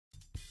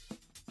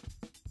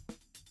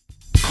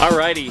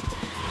Alrighty,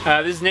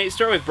 this is Nate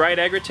Storey with Bright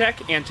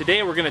Agrotech, and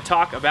today we're going to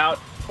talk about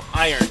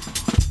iron.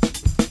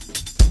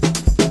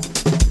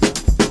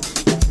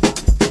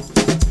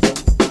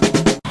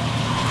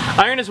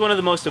 Iron is one of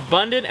the most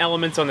abundant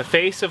elements on the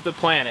face of the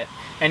planet,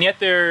 and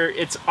yet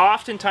it's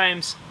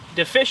oftentimes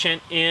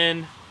deficient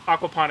in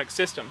aquaponic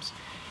systems.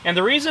 And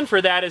the reason for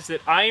that is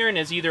that iron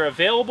is either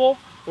available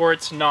or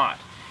it's not.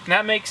 And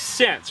that makes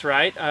sense,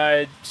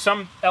 right?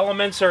 Some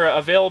elements are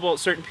available at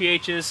certain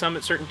pHs, some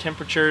at certain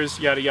temperatures,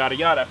 yada yada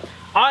yada.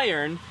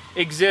 Iron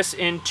exists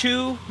in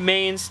two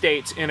main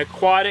states in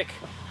aquatic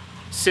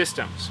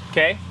systems,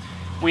 okay?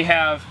 We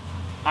have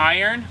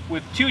iron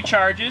with two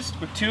charges,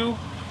 with two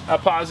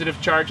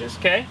positive charges,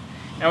 okay?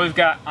 And we've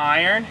got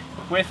iron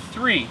with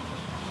three,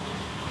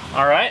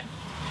 all right?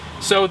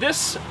 So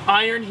this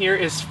iron here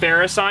is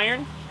ferrous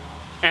iron,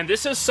 and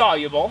this is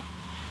soluble.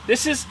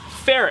 This is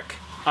ferric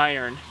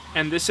iron,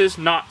 and this is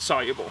not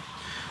soluble,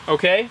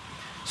 okay?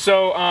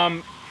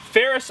 So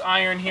ferrous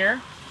iron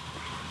here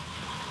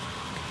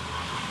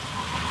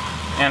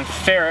and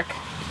ferric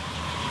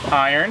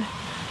iron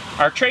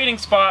are trading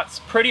spots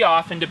pretty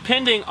often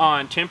depending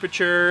on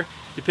temperature,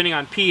 depending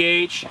on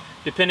pH,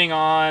 depending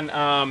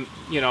on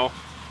you know,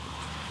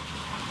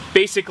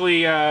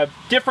 basically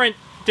different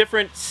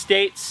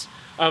states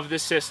of the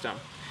system.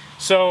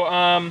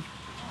 So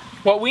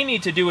what we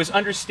need to do is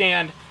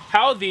understand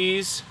how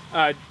these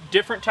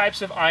different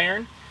types of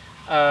iron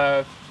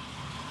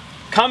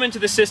come into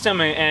the system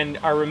and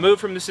are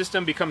removed from the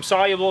system, become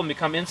soluble and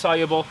become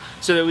insoluble,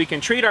 so that we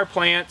can treat our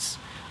plants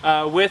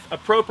with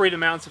appropriate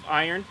amounts of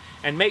iron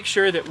and make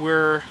sure that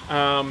we're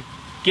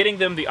getting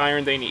them the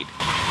iron they need.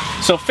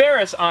 So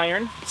ferrous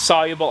iron,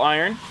 soluble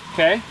iron,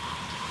 okay?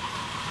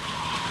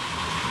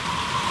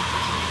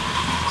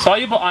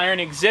 Soluble iron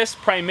exists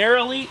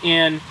primarily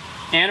in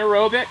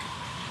anaerobic,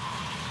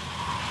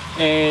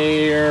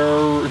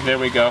 there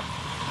we go.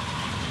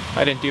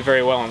 I didn't do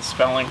very well in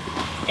spelling.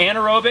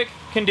 Anaerobic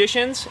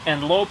conditions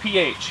and low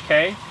pH,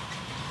 okay?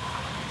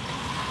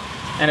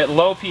 And at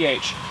low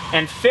pH.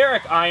 And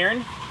ferric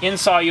iron,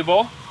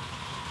 insoluble,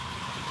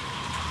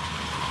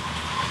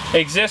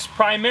 exists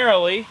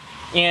primarily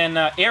in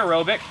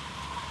aerobic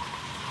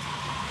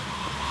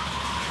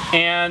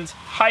and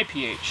high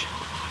pH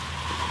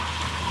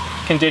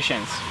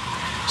conditions.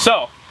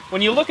 So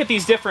when you look at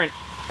these different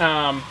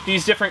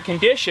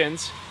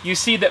conditions, you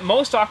see that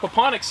most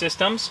aquaponic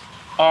systems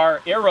are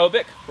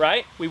aerobic,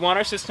 right? We want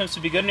our systems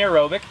to be good in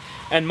aerobic,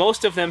 and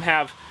most of them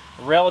have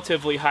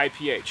relatively high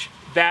pH.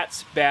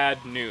 That's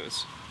bad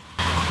news.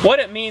 What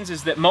it means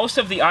is that most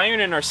of the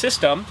iron in our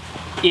system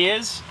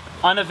is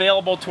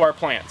unavailable to our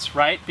plants,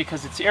 right?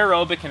 Because it's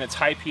aerobic and it's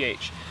high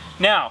pH.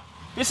 Now,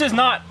 this is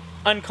not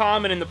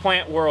uncommon in the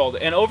plant world,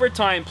 and over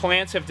time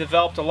plants have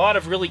developed a lot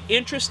of really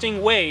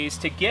interesting ways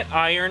to get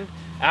iron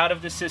out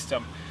of the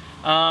system.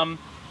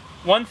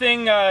 One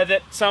thing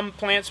that some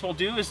plants will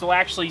do is they'll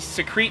actually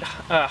secrete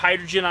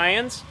hydrogen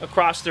ions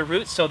across their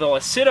roots, so they'll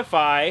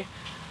acidify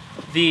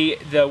the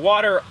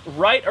water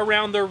right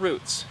around their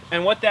roots.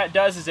 And what that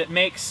does is it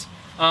makes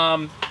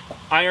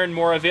iron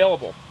more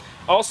available.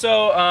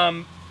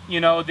 Also, you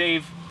know,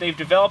 they've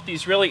developed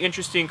these really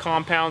interesting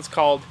compounds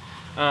called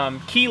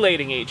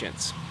chelating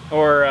agents,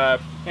 or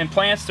in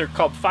plants they're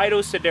called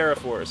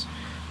phytosideriphores.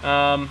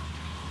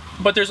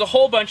 But there's a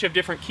whole bunch of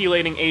different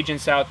chelating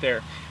agents out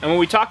there. And when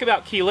we talk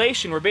about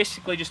chelation, we're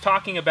basically just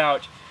talking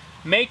about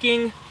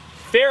making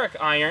ferric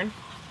iron,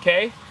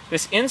 okay,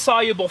 this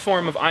insoluble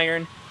form of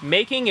iron,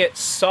 making it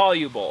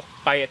soluble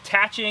by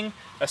attaching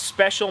a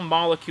special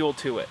molecule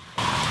to it.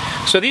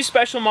 So these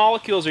special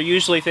molecules are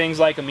usually things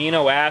like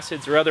amino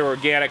acids or other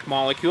organic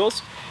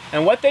molecules.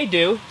 And what they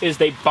do is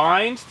they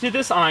bind to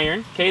this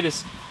iron, okay,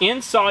 this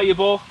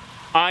insoluble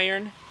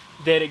iron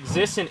that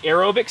exists in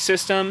aerobic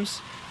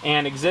systems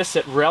and exists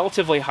at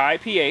relatively high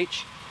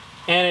pH,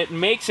 and it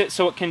makes it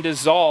so it can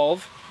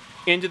dissolve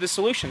into the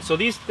solution. So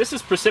this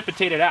is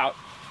precipitated out,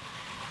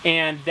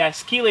 and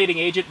this chelating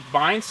agent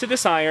binds to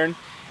this iron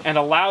and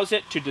allows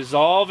it to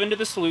dissolve into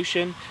the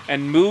solution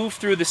and move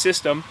through the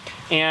system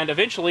and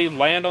eventually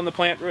land on the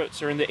plant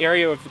roots, or in the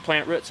area of the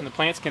plant roots, and the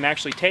plants can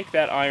actually take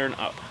that iron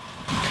up.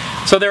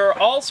 So there are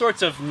all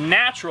sorts of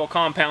natural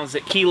compounds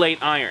that chelate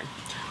iron.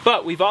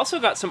 But we've also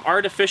got some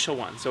artificial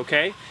ones,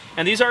 okay?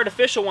 And these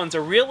artificial ones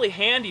are really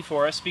handy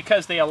for us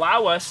because they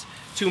allow us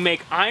to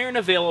make iron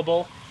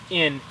available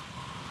in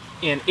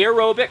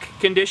aerobic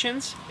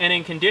conditions and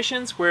in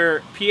conditions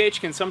where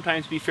pH can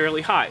sometimes be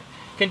fairly high.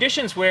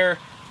 Conditions where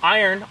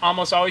iron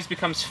almost always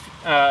becomes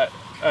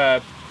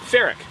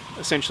ferric,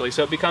 essentially,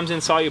 so it becomes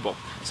insoluble.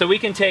 So we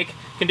can take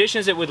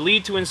conditions that would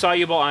lead to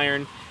insoluble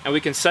iron, and we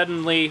can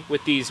suddenly,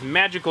 with these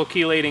magical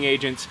chelating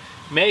agents,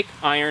 make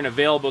iron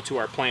available to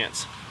our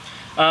plants.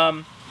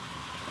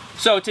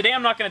 So today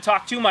I'm not going to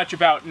talk too much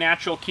about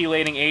natural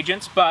chelating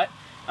agents, but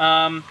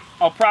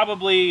I'll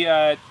probably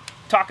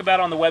talk about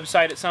on the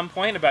website at some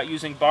point about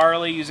using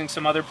barley, using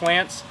some other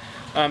plants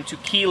to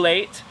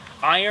chelate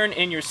iron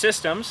in your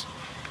systems.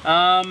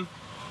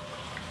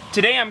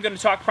 Today I'm going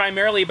to talk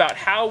primarily about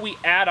how we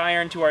add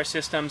iron to our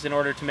systems in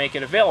order to make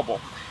it available.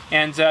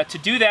 And to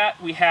do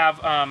that, we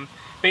have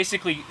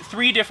basically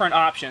 3 different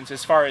options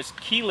as far as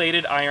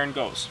chelated iron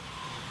goes.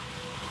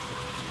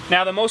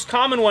 Now, the most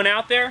common one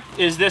out there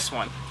is this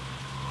one.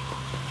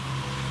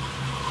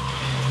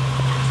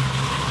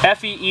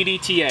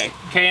 FeDDHA.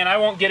 Okay, and I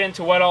won't get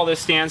into what all this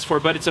stands for,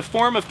 but it's a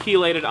form of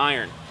chelated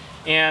iron.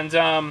 And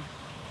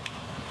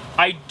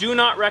I do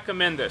not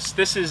recommend this.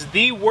 This is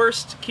the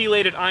worst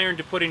chelated iron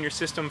to put in your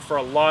system for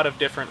a lot of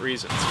different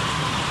reasons.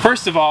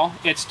 First of all,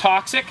 it's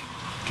toxic.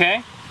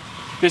 Okay,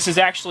 this is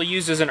actually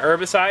used as an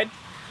herbicide,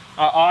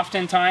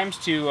 oftentimes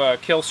to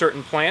kill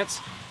certain plants.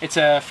 It's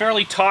a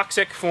fairly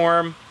toxic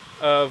form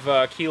of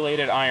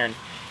chelated iron.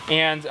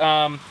 And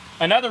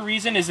another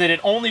reason is that it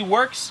only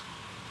works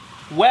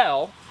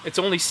well, it's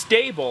only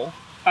stable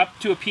up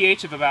to a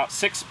pH of about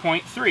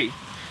 6.3.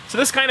 So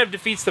this kind of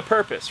defeats the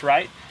purpose,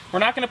 right? We're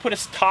not going to put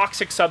a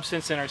toxic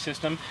substance in our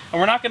system, and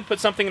we're not going to put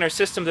something in our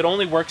system that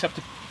only works up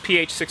to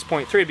pH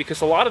 6.3, because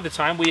a lot of the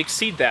time we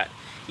exceed that.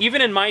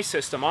 Even in my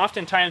system,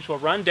 oftentimes we'll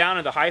run down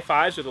in the high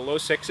 5s or the low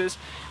 6s,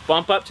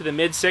 bump up to the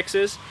mid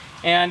 6s,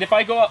 and if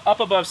I go up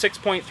above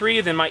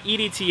 6.3, then my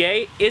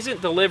EDTA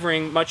isn't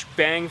delivering much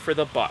bang for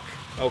the buck.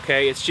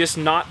 Okay, it's just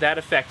not that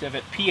effective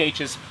at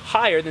pHs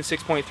higher than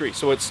 6.3,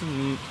 so it's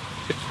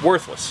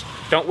worthless.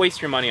 Don't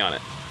waste your money on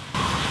it.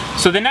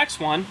 So the next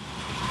one,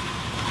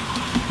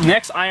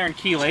 next iron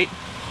chelate,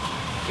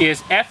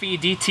 is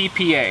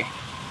FeDTPA.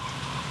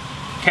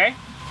 Okay,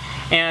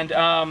 and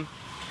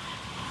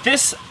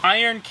this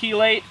iron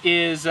chelate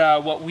is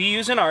what we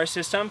use in our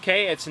system.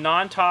 Okay, it's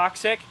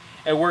non-toxic.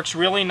 It works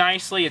really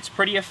nicely. It's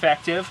pretty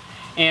effective,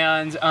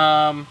 and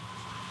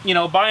you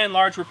know, by and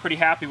large, we're pretty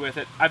happy with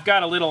it. I've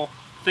got a little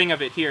thing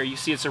of it here. You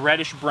see, it's a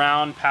reddish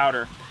brown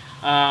powder,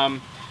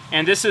 and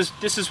this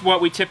is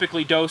what we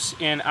typically dose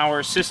in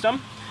our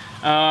system,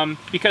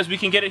 because we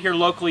can get it here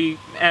locally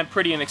and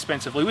pretty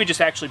inexpensively. We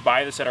just actually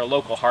buy this at our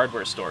local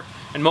hardware store,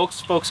 and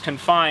most folks can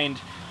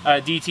find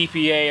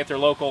DTPA at their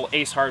local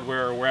Ace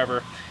Hardware or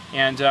wherever.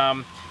 And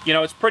you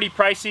know, it's pretty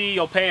pricey.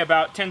 You'll pay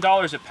about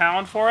 $10 a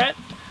pound for it,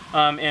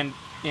 in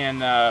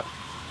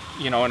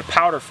you know, in a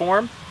powder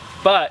form,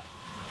 but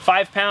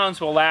 5 pounds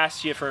will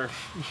last you for,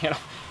 you know,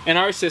 in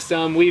our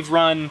system, we've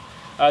run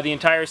the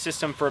entire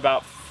system for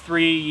about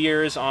 3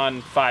 years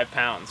on 5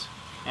 pounds,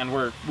 and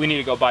we need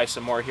to go buy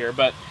some more here.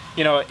 But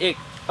you know,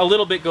 a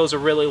little bit goes a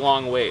really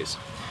long ways.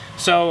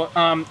 So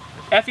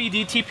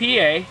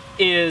FeDTPA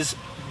is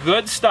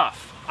good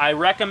stuff. I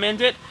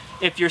recommend it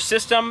if your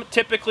system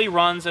typically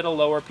runs at a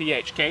lower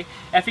pH. Okay,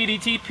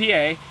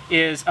 FeDTPA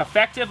is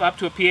effective up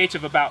to a pH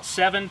of about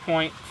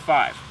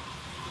 7.5.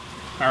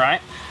 All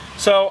right.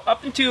 So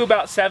up into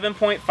about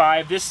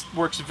 7.5, this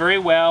works very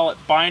well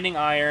at binding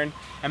iron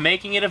and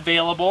making it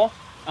available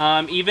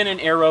even in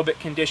aerobic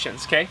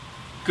conditions. Okay,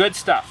 good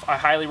stuff. I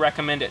highly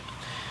recommend it.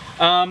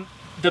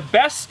 The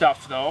best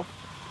stuff, though,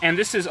 and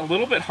this is a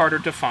little bit harder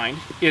to find,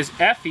 is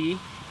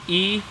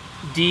FeEDDHA.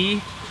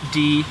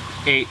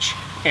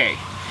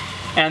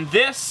 And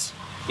this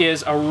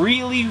is a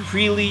really,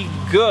 really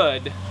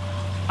good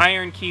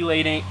iron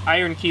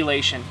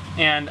chelation,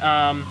 and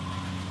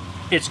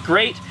it's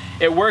great.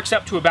 It works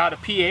up to about a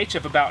pH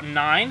of about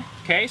 9.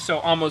 Okay, so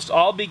almost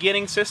all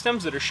beginning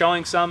systems that are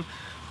showing some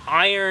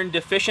iron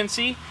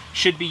deficiency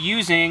should be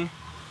using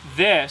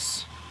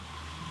this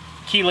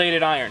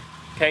chelated iron.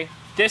 Okay,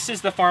 this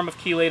is the form of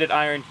chelated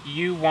iron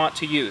you want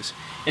to use.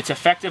 It's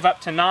effective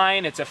up to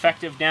 9. It's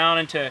effective down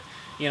into,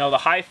 you know, the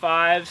high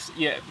 5s.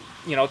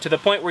 You know, to the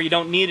point where you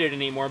don't need it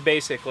anymore,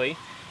 basically.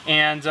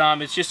 And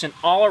it's just an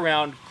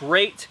all-around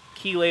great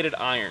chelated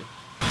iron.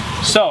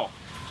 So,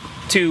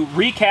 to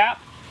recap,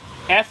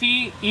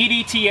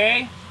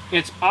 FeEDTA,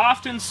 it's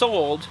often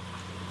sold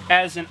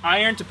as an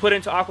iron to put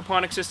into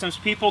aquaponic systems.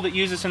 People that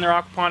use this in their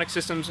aquaponic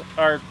systems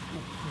are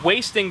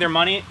wasting their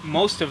money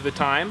most of the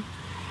time,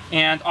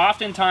 and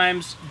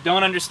oftentimes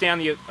don't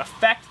understand the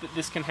effect that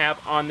this can have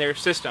on their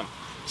system.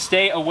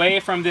 Stay away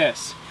from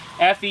this.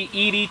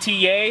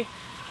 FeEDTA,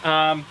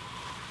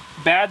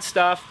 bad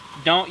stuff.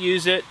 Don't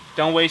use it.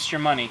 Don't waste your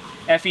money.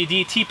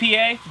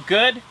 FeDTPA,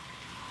 good.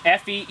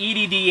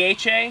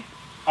 FeEDDHA,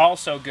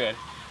 also good.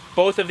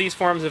 Both of these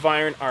forms of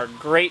iron are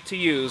great to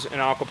use in an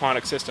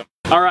aquaponic system.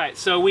 Alright,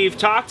 so we've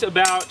talked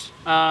about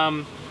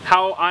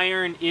how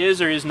iron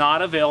is or is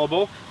not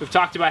available. We've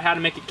talked about how to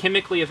make it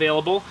chemically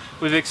available.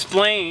 We've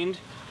explained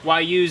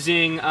why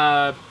using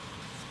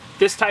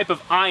this type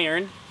of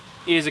iron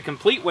is a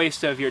complete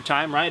waste of your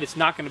time, right? It's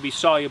not going to be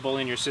soluble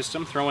in your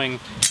system, throwing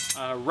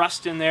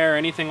rust in there or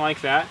anything like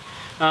that.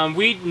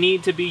 We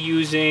need to be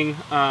using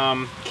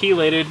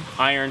chelated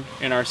iron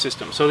in our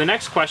system. So the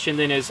next question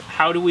then is,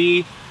 how do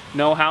we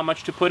know how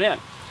much to put in?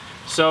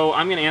 So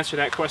I'm going to answer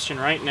that question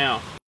right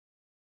now.